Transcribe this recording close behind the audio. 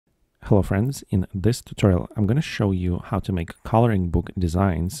Hello friends, in this tutorial I'm going to show you how to make coloring book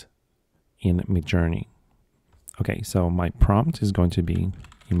designs in Midjourney. Okay, so my prompt is going to be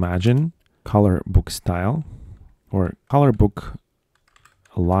imagine color book style or color book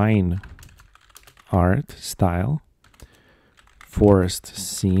line art style, forest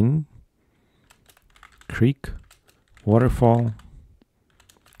scene, creek, waterfall,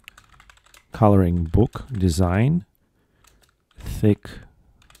 coloring book design, thick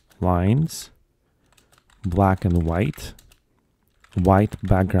lines, black and white, white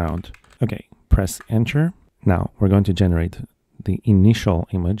background. Okay, press enter. Now we're going to generate the initial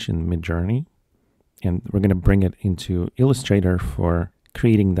image in Midjourney, and we're going to bring it into Illustrator for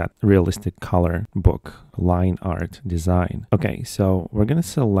creating that realistic color book line art design. Okay, so we're going to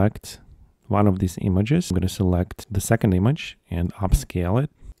select one of these images. I'm going to select the second image and upscale it.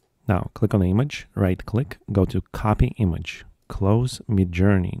 Now click on the image, right click, go to copy image, close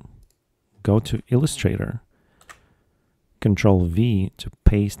Midjourney, go to Illustrator, Control V to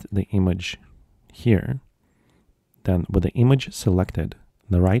paste the image here. Then with the image selected,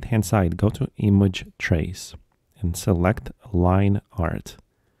 on the right hand side, go to image trace and select line art.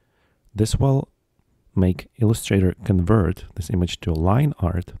 This will make Illustrator convert this image to line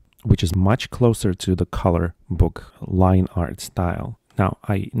art, which is much closer to the color book line art style. Now,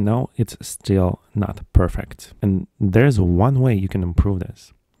 I know it's still not perfect, and there's one way you can improve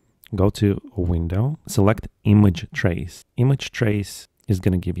this. Go to Window, select Image Trace. Image Trace is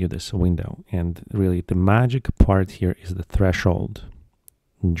going to give you this window, and really the magic part here is the threshold.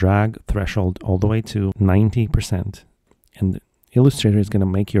 Drag threshold all the way to 90%, and Illustrator is going to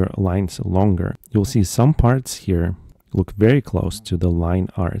make your lines longer. You'll see some parts here look very close to the line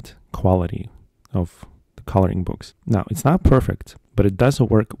art quality of the coloring books. Now, it's not perfect, but it does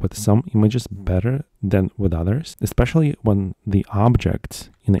work with some images better than with others, especially when the objects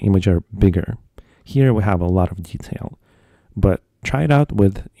in the image are bigger. Here we have a lot of detail, but try it out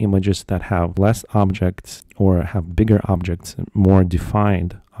with images that have less objects or have bigger objects, more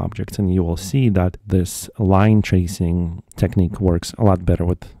defined objects, and you will see that this line tracing technique works a lot better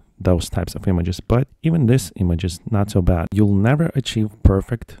with those types of images. But even this image is not so bad. You'll never achieve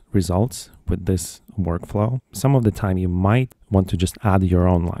perfect results with this workflow. Some of the time you might want to just add your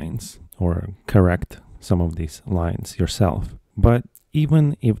own lines or correct some of these lines yourself. But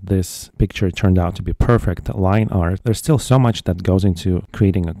even if this picture turned out to be perfect line art, there's still so much that goes into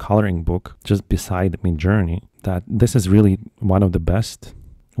creating a coloring book just beside Midjourney that this is really one of the best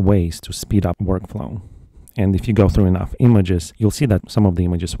ways to speed up workflow. And if you go through enough images, you'll see that some of the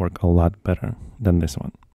images work a lot better than this one.